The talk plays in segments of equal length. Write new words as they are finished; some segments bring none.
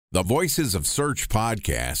The Voices of Search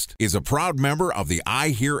podcast is a proud member of the I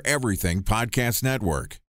Hear Everything podcast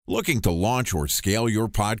network. Looking to launch or scale your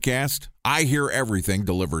podcast? I Hear Everything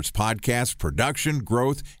delivers podcast production,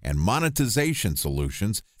 growth, and monetization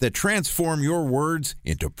solutions that transform your words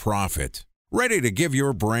into profit. Ready to give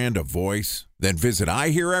your brand a voice? Then visit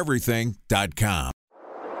iheareverything.com.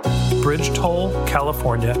 Bridge toll,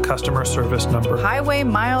 California, customer service number. Highway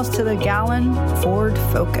miles to the gallon, Ford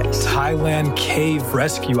Focus. Thailand cave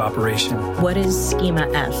rescue operation. What is Schema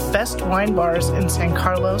F? Best wine bars in San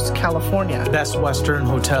Carlos, California. Best Western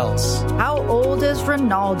hotels. How old is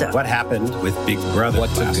Ronaldo? What happened with Big Brother?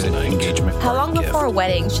 What's a good engagement? How long before a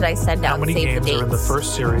wedding should I send out How many save the games are in the dates?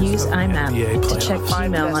 first series? Use of the IMAP NBA to check playoffs.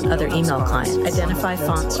 email on other email clients. Identify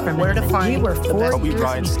fonts from Where to find We were the 4 best years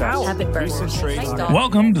Brian in Stout. Habit burner.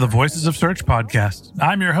 Welcome to the Voices of Search podcast.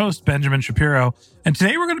 I'm your host, Benjamin Shapiro, and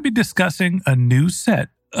today we're going to be discussing a new set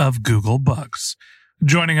of Google bugs.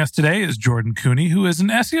 Joining us today is Jordan Cooney, who is an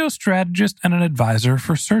SEO strategist and an advisor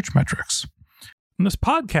for Searchmetrics. And this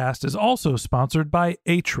podcast is also sponsored by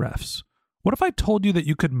Ahrefs. What if I told you that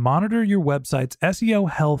you could monitor your website's SEO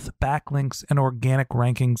health, backlinks, and organic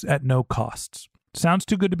rankings at no costs? Sounds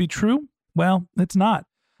too good to be true? Well, it's not,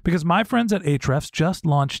 because my friends at Ahrefs just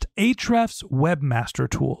launched Ahrefs Webmaster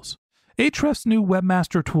Tools. Ahrefs' new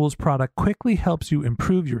Webmaster Tools product quickly helps you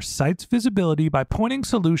improve your site's visibility by pointing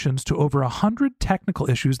solutions to over 100 technical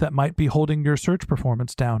issues that might be holding your search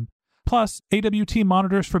performance down. Plus, AWT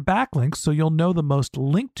monitors for backlinks so you'll know the most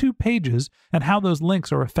linked to pages and how those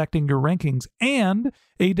links are affecting your rankings. And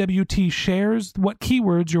AWT shares what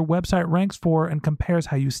keywords your website ranks for and compares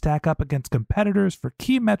how you stack up against competitors for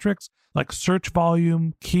key metrics like search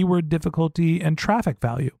volume, keyword difficulty, and traffic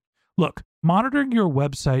value. Look, monitoring your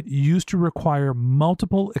website used to require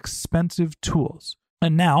multiple expensive tools.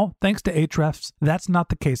 And now, thanks to Ahrefs, that's not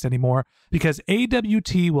the case anymore because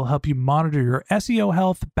AWT will help you monitor your SEO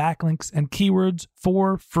health, backlinks, and keywords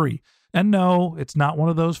for free. And no, it's not one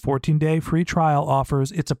of those 14-day free trial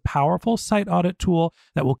offers. It's a powerful site audit tool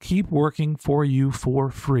that will keep working for you for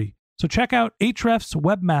free. So check out Ahrefs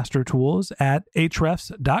Webmaster Tools at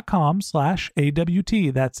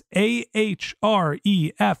ahrefs.com/AWT. That's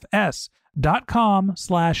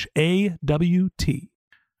ahrefs.com/AWT.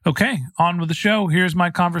 Okay, on with the show. Here's my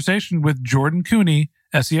conversation with Jordan Cooney,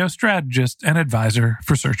 SEO strategist and advisor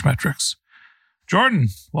for Searchmetrics. Jordan,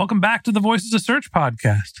 welcome back to the Voices of Search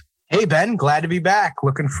podcast. Hey, Ben, glad to be back.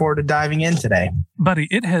 Looking forward to diving in today. Buddy,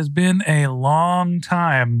 it has been a long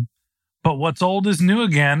time, but what's old is new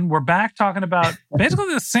again. We're back talking about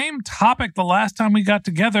basically the same topic the last time we got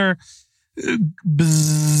together.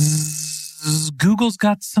 Google's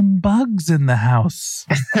got some bugs in the house.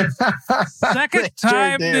 Second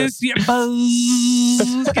time this year.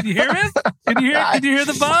 Buzz. Can you hear it? Can you hear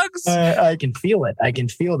the bugs? I can feel it. I can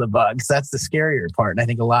feel the bugs. That's the scarier part. And I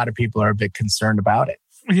think a lot of people are a bit concerned about it.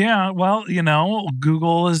 Yeah, well,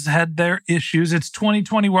 Google has had their issues. It's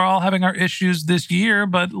 2020. We're all having our issues this year,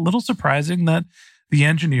 but a little surprising that the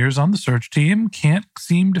engineers on the search team can't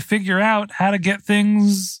seem to figure out how to get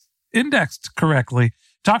things indexed correctly.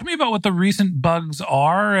 Talk to me about what the recent bugs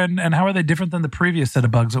are and how are they different than the previous set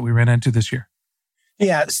of bugs that we ran into this year?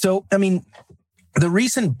 Yeah, so, the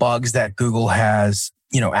recent bugs that Google has,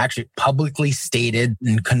 actually publicly stated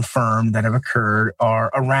and confirmed that have occurred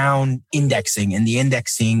are around indexing and the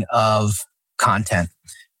indexing of content.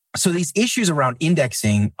 So these issues around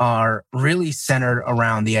indexing are really centered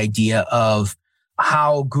around the idea of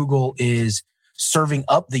how Google is serving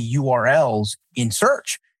up the URLs in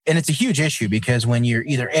search. And it's a huge issue because when you're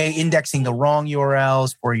either indexing the wrong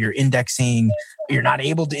URLs or you're not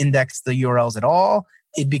able to index the URLs at all,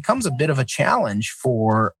 it becomes a bit of a challenge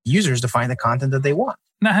for users to find the content that they want.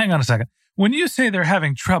 Now, hang on a second. When you say they're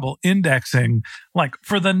having trouble indexing, like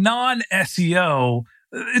for the non-SEO,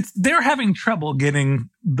 they're having trouble getting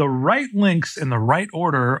the right links in the right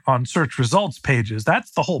order on search results pages. That's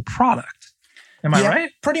the whole product. Am I right?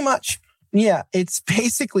 Pretty much. Yeah, it's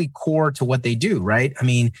basically core to what they do, right?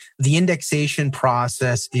 The indexation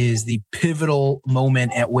process is the pivotal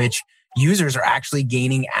moment at which users are actually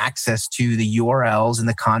gaining access to the URLs and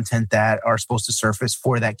the content that are supposed to surface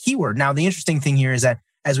for that keyword. Now, the interesting thing here is that,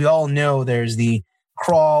 as we all know, there's the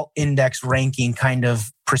crawl, index, ranking kind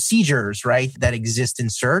of procedures, right, that exist in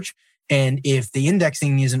search. And if the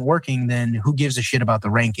indexing isn't working, then who gives a shit about the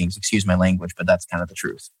rankings? Excuse my language, but that's kind of the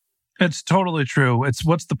truth. It's totally true. It's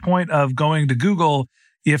what's the point of going to Google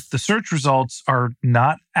if the search results are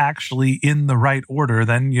not actually in the right order?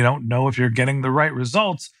 Then you don't know if you're getting the right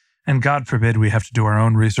results. And God forbid we have to do our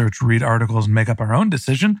own research, read articles, and make up our own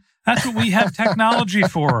decision. That's what we have technology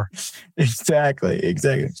for. Exactly.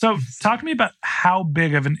 So talk to me about how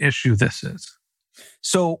big of an issue this is.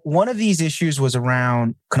 So one of these issues was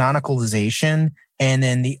around canonicalization, and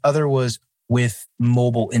then the other was with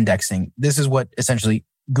mobile indexing. This is what essentially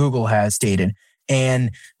Google has stated.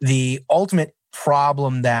 And the ultimate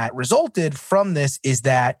problem that resulted from this is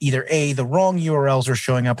that either A, the wrong URLs are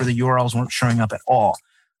showing up, or the URLs weren't showing up at all.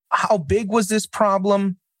 How big was this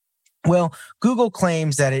problem? Well, Google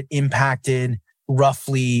claims that it impacted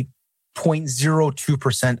roughly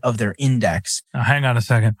 0.02% of their index. Now, hang on a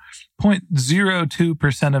second.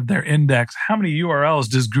 0.02% of their index. How many URLs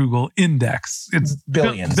does Google index? It's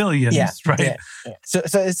billions. Billions, yeah, right? Yeah. So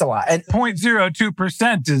it's a lot. And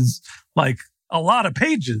 0.02% is like a lot of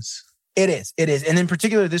pages. It is. And in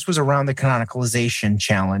particular, this was around the canonicalization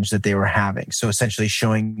challenge that they were having. So essentially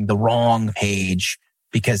showing the wrong page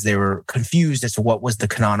because they were confused as to what was the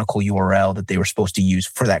canonical URL that they were supposed to use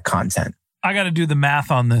for that content. I got to do the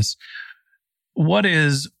math on this. What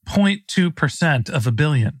is 0.2% of a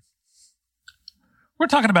billion? We're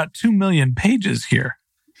talking about 2 million pages here.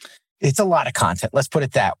 It's a lot of content. Let's put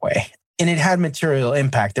it that way. And it had material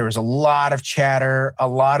impact. There was a lot of chatter, a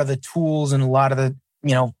lot of the tools and a lot of the,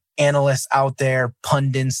 analysts out there,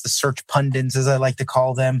 pundits, the search pundits, as I like to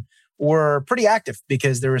call them, were pretty active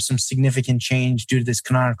because there was some significant change due to this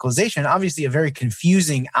canonicalization. Obviously, a very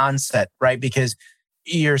confusing onset, right? Because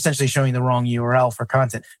you're essentially showing the wrong URL for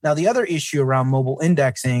content. Now, the other issue around mobile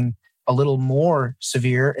indexing, a little more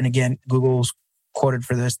severe, and again, Google's quoted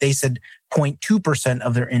for this, they said 0.2%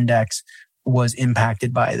 of their index was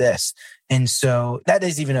impacted by this. And so that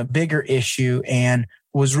is even a bigger issue and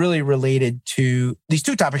was really related to, these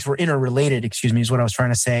two topics were interrelated, is what I was trying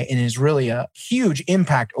to say, and is really a huge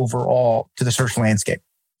impact overall to the search landscape.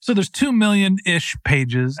 So there's 2 million-ish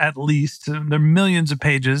pages, at least. There are millions of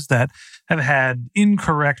pages that have had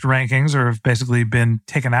incorrect rankings or have basically been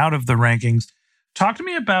taken out of the rankings. Talk to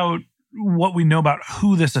me about what we know about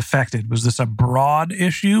who this affected. Was this a broad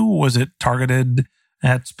issue? Was it targeted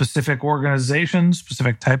at specific organizations,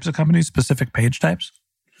 specific types of companies, specific page types?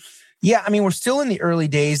 Yeah, we're still in the early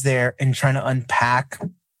days there and trying to unpack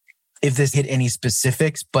if this hit any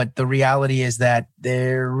specifics, but the reality is that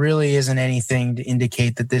there really isn't anything to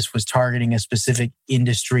indicate that this was targeting a specific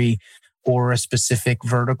industry or a specific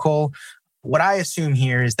vertical. What I assume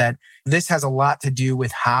here is that this has a lot to do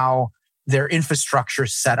with how their infrastructure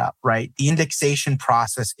is set up, right? The indexation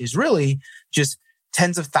process is really just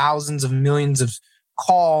tens of thousands of millions of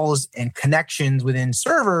calls and connections within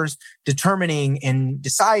servers determining and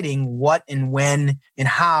deciding what and when and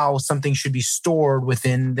how something should be stored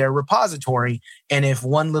within their repository. And if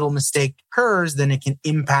one little mistake occurs, then it can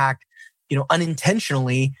impact,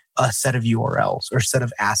 unintentionally a set of URLs or set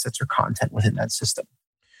of assets or content within that system.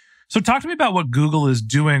 So talk to me about what Google is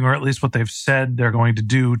doing, or at least what they've said they're going to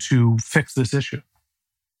do to fix this issue.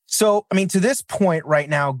 So, to this point right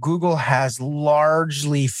now, Google has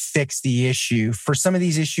largely fixed the issue. For some of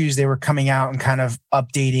these issues, they were coming out and kind of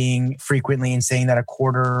updating frequently and saying that a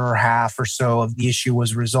quarter or half or so of the issue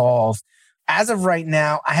was resolved. As of right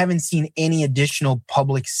now, I haven't seen any additional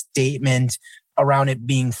public statement around it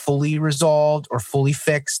being fully resolved or fully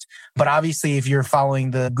fixed. But obviously, if you're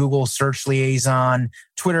following the Google Search Liaison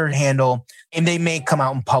Twitter handle, and they may come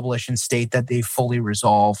out and publish and state that they've fully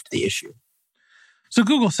resolved the issue. So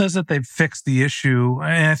Google says that they've fixed the issue.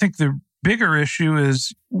 And I think the bigger issue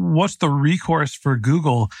is what's the recourse for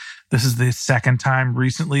Google? This is the second time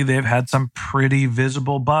recently they've had some pretty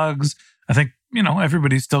visible bugs. I think,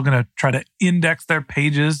 everybody's still going to try to index their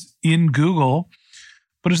pages in Google.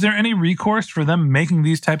 But is there any recourse for them making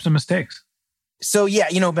these types of mistakes? So yeah,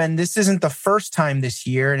 Ben, this isn't the first time this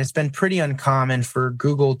year, and it's been pretty uncommon for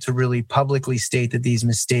Google to really publicly state that these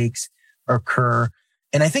mistakes occur.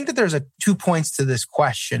 And I think that there's 2 points to this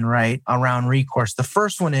question, right, around recourse. The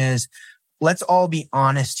first one is, let's all be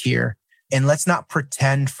honest here, and let's not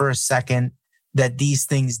pretend for a second that these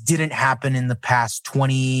things didn't happen in the past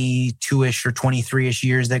 22-ish or 23-ish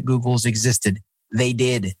years that Google's existed. They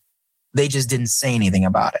did. They just didn't say anything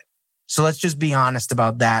about it. So let's just be honest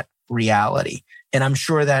about that reality. And I'm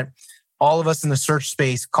sure that all of us in the search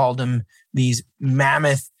space called them these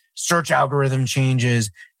mammoth search algorithm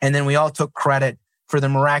changes, and then we all took credit for the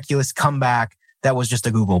miraculous comeback that was just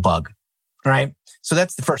a Google bug, right? So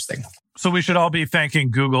that's the first thing. So we should all be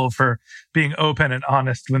thanking Google for being open and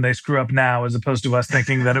honest when they screw up now, as opposed to us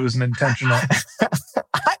thinking that it was an intentional.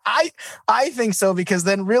 I think so, because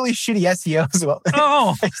then really shitty SEOs will.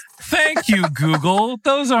 Oh, thank you, Google.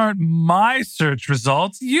 Those aren't my search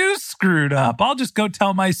results. You screwed up. I'll just go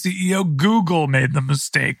tell my CEO Google made the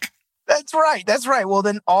mistake. That's right. That's right. Well,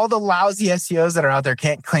 then all the lousy SEOs that are out there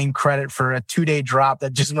can't claim credit for a 2-day drop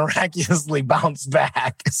that just miraculously bounced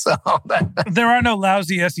back. So there are no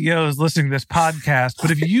lousy SEOs listening to this podcast,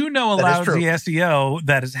 but if you know a lousy SEO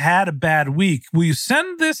that has had a bad week, will you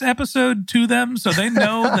send this episode to them so they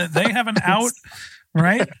know that they have an out,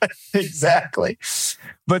 right? Exactly.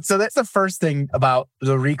 But so that's the first thing about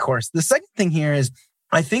the recourse. The second thing here is,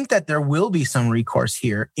 I think that there will be some recourse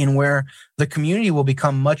here in where the community will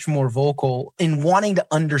become much more vocal in wanting to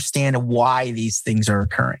understand why these things are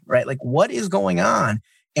occurring, right? Like what is going on?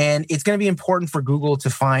 And it's going to be important for Google to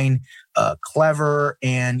find clever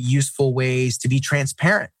and useful ways to be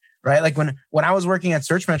transparent, right? Like when I was working at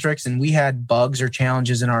Searchmetrics and we had bugs or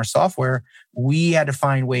challenges in our software, we had to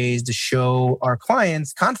find ways to show our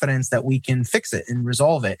clients confidence that we can fix it and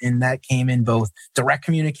resolve it. And that came in both direct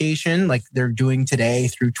communication, like they're doing today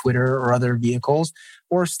through Twitter or other vehicles,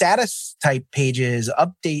 or status type pages,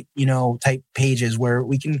 update, type pages where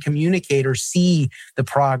we can communicate or see the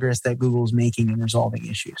progress that Google's making in resolving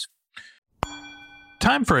issues.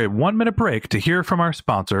 Time for a 1-minute break to hear from our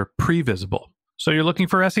sponsor, Previsible. So you're looking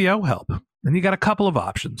for SEO help, and you got a couple of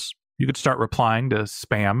options. You could start replying to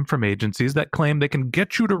spam from agencies that claim they can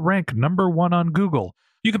get you to rank number 1 on Google.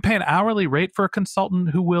 You can pay an hourly rate for a consultant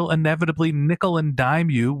who will inevitably nickel and dime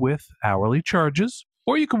you with hourly charges.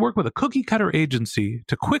 Or you can work with a cookie-cutter agency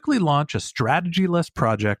to quickly launch a strategy-less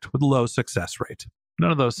project with low success rate. None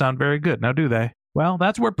of those sound very good, now do they? Well,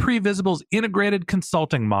 that's where Previsible's integrated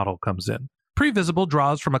consulting model comes in. Previsible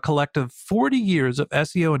draws from a collective 40 years of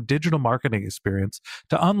SEO and digital marketing experience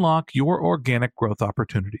to unlock your organic growth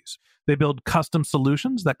opportunities. They build custom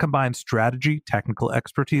solutions that combine strategy, technical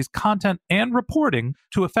expertise, content, and reporting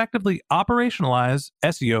to effectively operationalize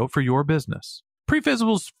SEO for your business.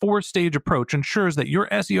 Previsible's 4-stage approach ensures that your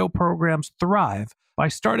SEO programs thrive by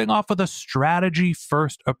starting off with a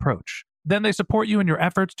strategy-first approach. Then they support you in your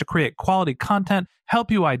efforts to create quality content,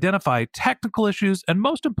 help you identify technical issues, and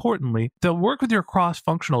most importantly, they'll work with your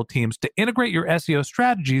cross-functional teams to integrate your SEO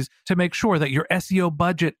strategies to make sure that your SEO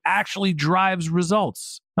budget actually drives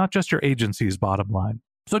results, not just your agency's bottom line.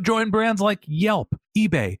 So join brands like Yelp,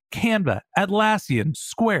 eBay, Canva, Atlassian,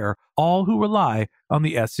 Square, all who rely on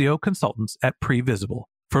the SEO consultants at Previsible.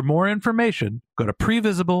 For more information, go to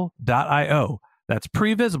previsible.io. That's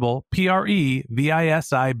Previsible,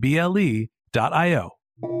 Previsible.io.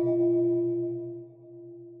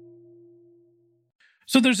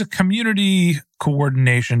 So there's a community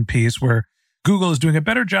coordination piece where Google is doing a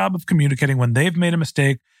better job of communicating when they've made a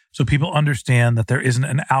mistake so people understand that there isn't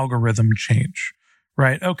an algorithm change,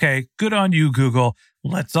 right? Okay, good on you, Google.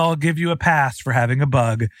 Let's all give you a pass for having a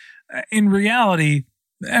bug. In reality,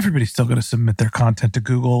 everybody's still going to submit their content to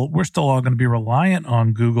Google. We're still all going to be reliant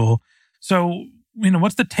on Google. So,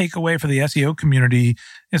 what's the takeaway for the SEO community?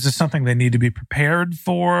 Is this something they need to be prepared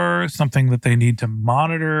for? Something that they need to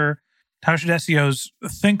monitor? How should SEOs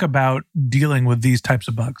think about dealing with these types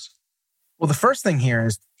of bugs? Well, the first thing here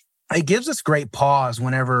is it gives us great pause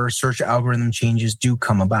whenever search algorithm changes do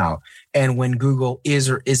come about and when Google is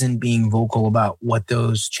or isn't being vocal about what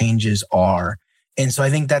those changes are. And so I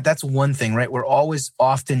think that that's one thing, right? We're always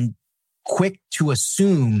often quick to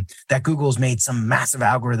assume that Google's made some massive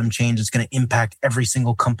algorithm change that's going to impact every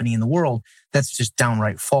single company in the world. That's just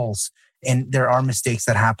downright false. And there are mistakes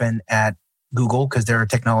that happen at Google because they're a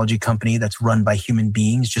technology company that's run by human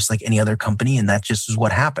beings, just like any other company. And that just is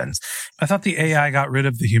what happens. I thought the AI got rid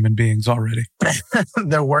of the human beings already.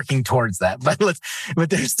 They're working towards that. But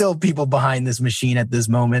there's still people behind this machine at this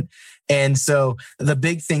moment. And so the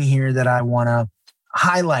big thing here that I want to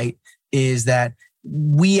highlight is that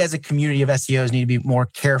we as a community of SEOs need to be more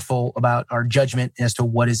careful about our judgment as to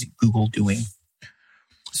what is Google doing.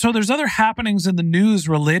 So there's other happenings in the news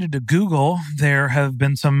related to Google. There have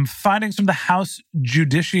been some findings from the House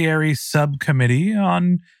Judiciary Subcommittee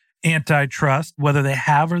on antitrust, whether they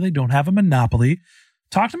have or they don't have a monopoly.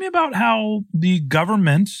 Talk to me about how the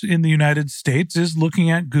government in the United States is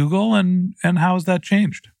looking at Google and how has that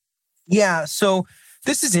changed? Yeah, so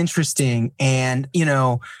this is interesting. And,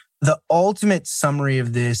 the ultimate summary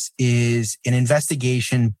of this is an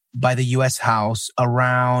investigation by the U.S. House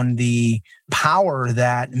around the power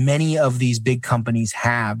that many of these big companies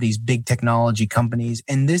have, these big technology companies.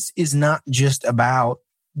 And this is not just about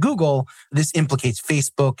Google. This implicates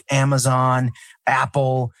Facebook, Amazon,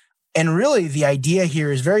 Apple. And really, the idea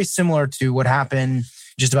here is very similar to what happened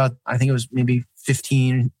just about, I think it was maybe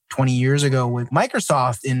 15, 20 years ago with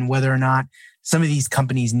Microsoft, in whether or not some of these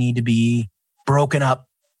companies need to be broken up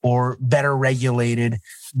or better regulated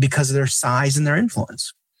because of their size and their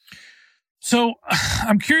influence. So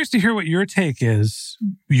I'm curious to hear what your take is.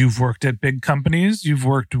 You've worked at big companies. You've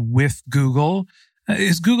worked with Google.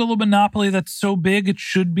 Is Google a monopoly that's so big it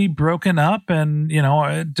should be broken up? And,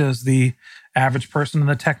 does the average person in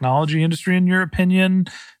the technology industry, in your opinion,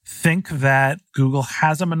 think that Google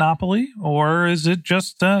has a monopoly? Or is it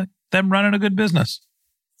just them running a good business?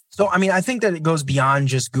 So, I think that it goes beyond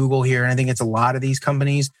just Google here. And I think it's a lot of these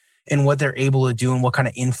companies and what they're able to do and what kind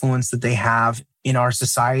of influence that they have in our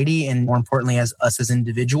society and more importantly as us as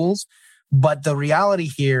individuals. But the reality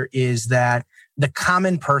here is that the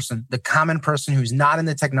common person who's not in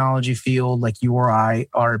the technology field like you or I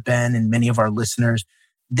are, Ben, and many of our listeners,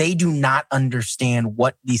 they do not understand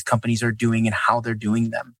what these companies are doing and how they're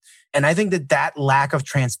doing them. And I think that lack of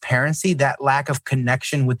transparency, that lack of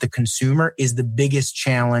connection with the consumer is the biggest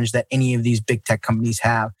challenge that any of these big tech companies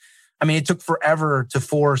have. It took forever to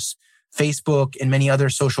force Facebook and many other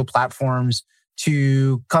social platforms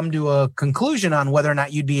to come to a conclusion on whether or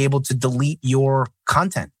not you'd be able to delete your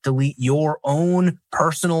content, delete your own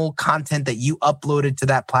personal content that you uploaded to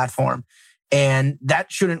that platform. And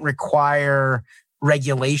that shouldn't require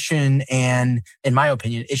regulation. And in my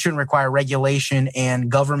opinion, it shouldn't require regulation and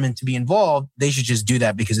government to be involved. They should just do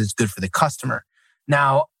that because it's good for the customer.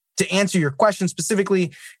 Now, to answer your question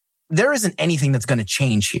specifically, there isn't anything that's going to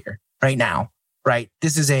change here right now, right?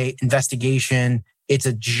 This is an investigation. It's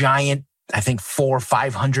a giant, I think 400 or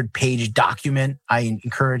 500 page document. I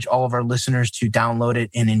encourage all of our listeners to download it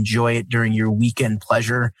and enjoy it during your weekend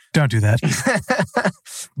pleasure. Don't do that.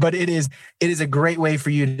 But it is a great way for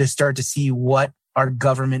you to start to see what our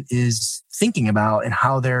government is thinking about and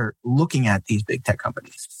how they're looking at these big tech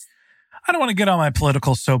companies. I don't want to get on my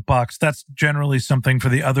political soapbox. That's generally something for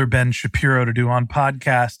the other Ben Shapiro to do on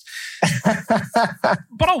podcasts.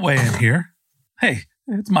 But I'll weigh in here. Hey,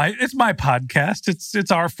 it's my podcast.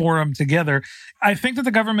 It's our forum together. I think that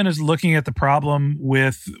the government is looking at the problem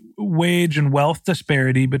with wage and wealth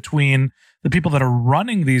disparity between the people that are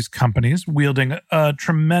running these companies, wielding a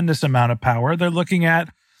tremendous amount of power. They're looking at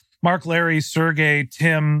Mark, Larry, Sergey,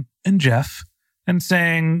 Tim, and Jeff and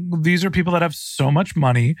saying these are people that have so much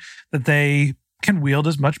money that they can wield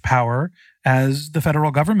as much power as the federal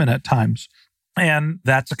government at times. And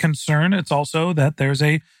that's a concern. It's also that there's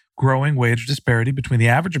a growing wage disparity between the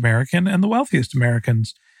average American and the wealthiest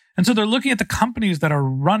Americans. And so they're looking at the companies that are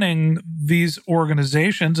running these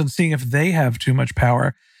organizations and seeing if they have too much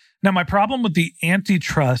power. Now, my problem with the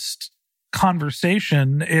antitrust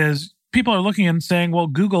conversation is people are looking and saying, well,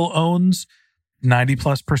 Google owns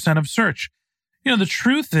 90+% of search. The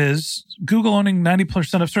truth is Google owning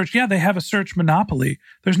 90% of search. Yeah, they have a search monopoly.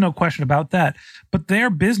 There's no question about that. But their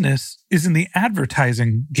business is in the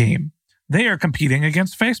advertising game. They are competing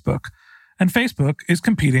against Facebook, and Facebook is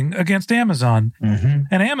competing against Amazon, and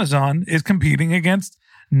Amazon is competing against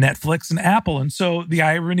Netflix and Apple. And so the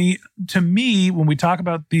irony to me, when we talk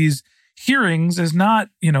about these hearings, is not,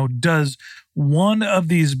 does one of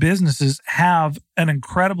these businesses have an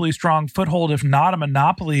incredibly strong foothold, if not a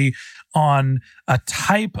monopoly, on a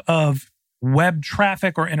type of web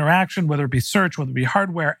traffic or interaction, whether it be search, whether it be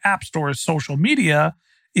hardware, app stores, social media.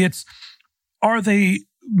 It's, are they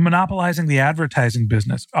monopolizing the advertising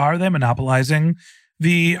business? Are they monopolizing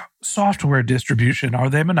the software distribution? Are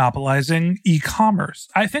they monopolizing e-commerce?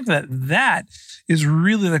 I think that is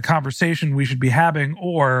really the conversation we should be having,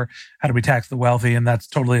 or how do we tax the wealthy? And that's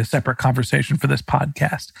totally a separate conversation for this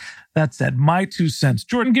podcast. That said, my 2 cents.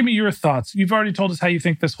 Jordan, give me your thoughts. You've already told us how you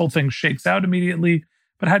think this whole thing shakes out immediately,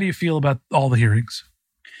 but how do you feel about all the hearings?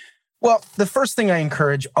 Well, the first thing I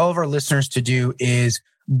encourage all of our listeners to do is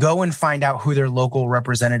go and find out who their local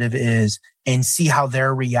representative is and see how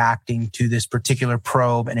they're reacting to this particular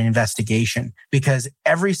probe and investigation. Because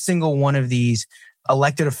every single one of these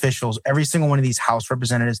elected officials, every single one of these House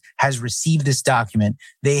representatives has received this document.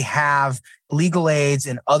 They have legal aides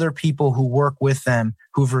and other people who work with them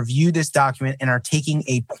who've reviewed this document and are taking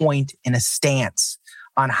a point and a stance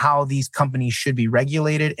on how these companies should be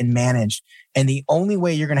regulated and managed. And the only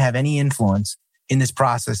way you're going to have any influence in this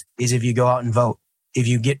process is if you go out and vote. If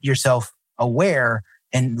you get yourself aware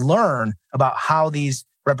and learn about how these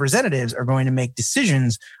representatives are going to make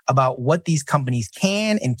decisions about what these companies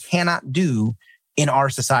can and cannot do in our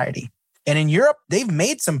society. And in Europe, they've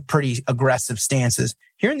made some pretty aggressive stances.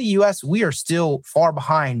 Here in the US, we are still far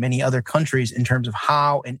behind many other countries in terms of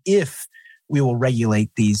how and if we will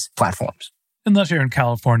regulate these platforms. Unless you're in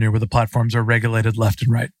California where the platforms are regulated left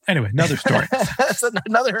and right. Anyway, another story. That's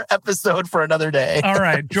another episode for another day. All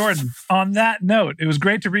right, Jordan, on that note, it was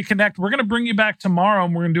great to reconnect. We're going to bring you back tomorrow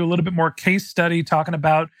and we're going to do a little bit more case study talking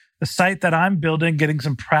about the site that I'm building, getting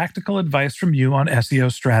some practical advice from you on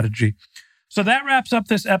SEO strategy. So that wraps up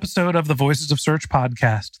this episode of the Voices of Search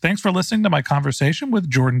podcast. Thanks for listening to my conversation with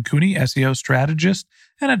Jordan Koene, SEO strategist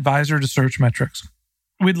and advisor to Searchmetrics.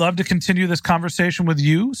 We'd love to continue this conversation with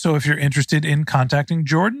you, so if you're interested in contacting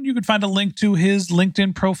Jordan, you can find a link to his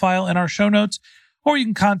LinkedIn profile in our show notes, or you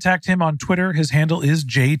can contact him on Twitter. His handle is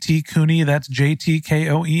JTKoene, that's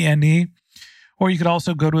JTKoene. Or you could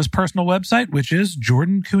also go to his personal website, which is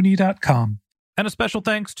jordankoene.com. And a special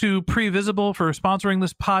thanks to Previsible for sponsoring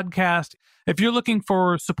this podcast. If you're looking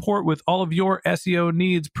for support with all of your SEO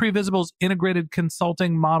needs, Previsible's integrated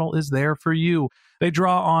consulting model is there for you. They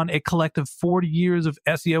draw on a collective 40 years of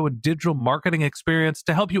SEO and digital marketing experience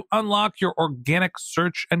to help you unlock your organic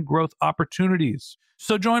search and growth opportunities.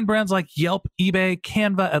 So join brands like Yelp, eBay,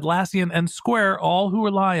 Canva, Atlassian, and Square, all who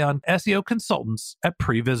rely on SEO consultants at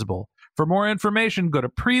Previsible. For more information, go to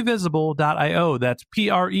previsible.io. That's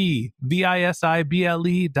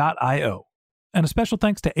previsible.io. And a special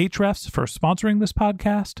thanks to Ahrefs for sponsoring this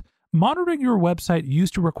podcast. Monitoring your website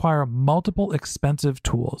used to require multiple expensive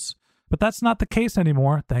tools, but that's not the case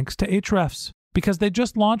anymore thanks to Ahrefs, because they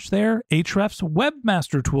just launched their Ahrefs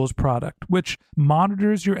Webmaster Tools product, which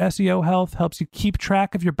monitors your SEO health, helps you keep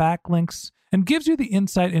track of your backlinks, and gives you the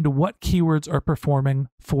insight into what keywords are performing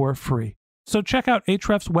for free. So check out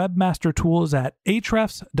Ahrefs Webmaster Tools at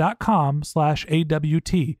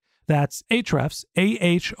ahrefs.com/AWT. That's Ahrefs,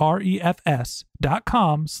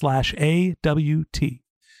 ahrefs.com/AWT.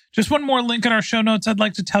 Just one more link in our show notes I'd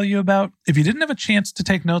like to tell you about. If you didn't have a chance to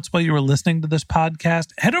take notes while you were listening to this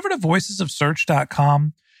podcast, head over to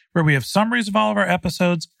voicesofsearch.com, where we have summaries of all of our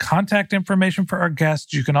episodes, contact information for our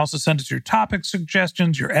guests. You can also send us your topic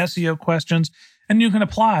suggestions, your SEO questions, and you can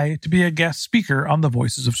apply to be a guest speaker on the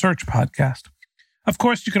Voices of Search podcast. Of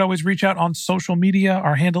course, you can always reach out on social media.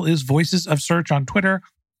 Our handle is Voices of Search on Twitter,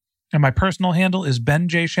 and my personal handle is Ben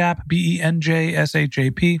J. Shap,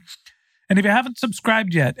 BenJShap. And if you haven't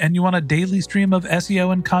subscribed yet and you want a daily stream of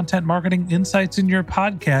SEO and content marketing insights in your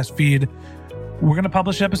podcast feed, we're going to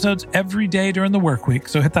publish episodes every day during the work week.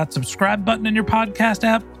 So hit that subscribe button in your podcast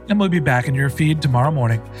app, and we'll be back in your feed tomorrow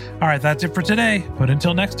morning. All right, that's it for today. But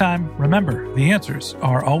until next time, remember, the answers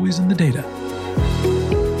are always in the data.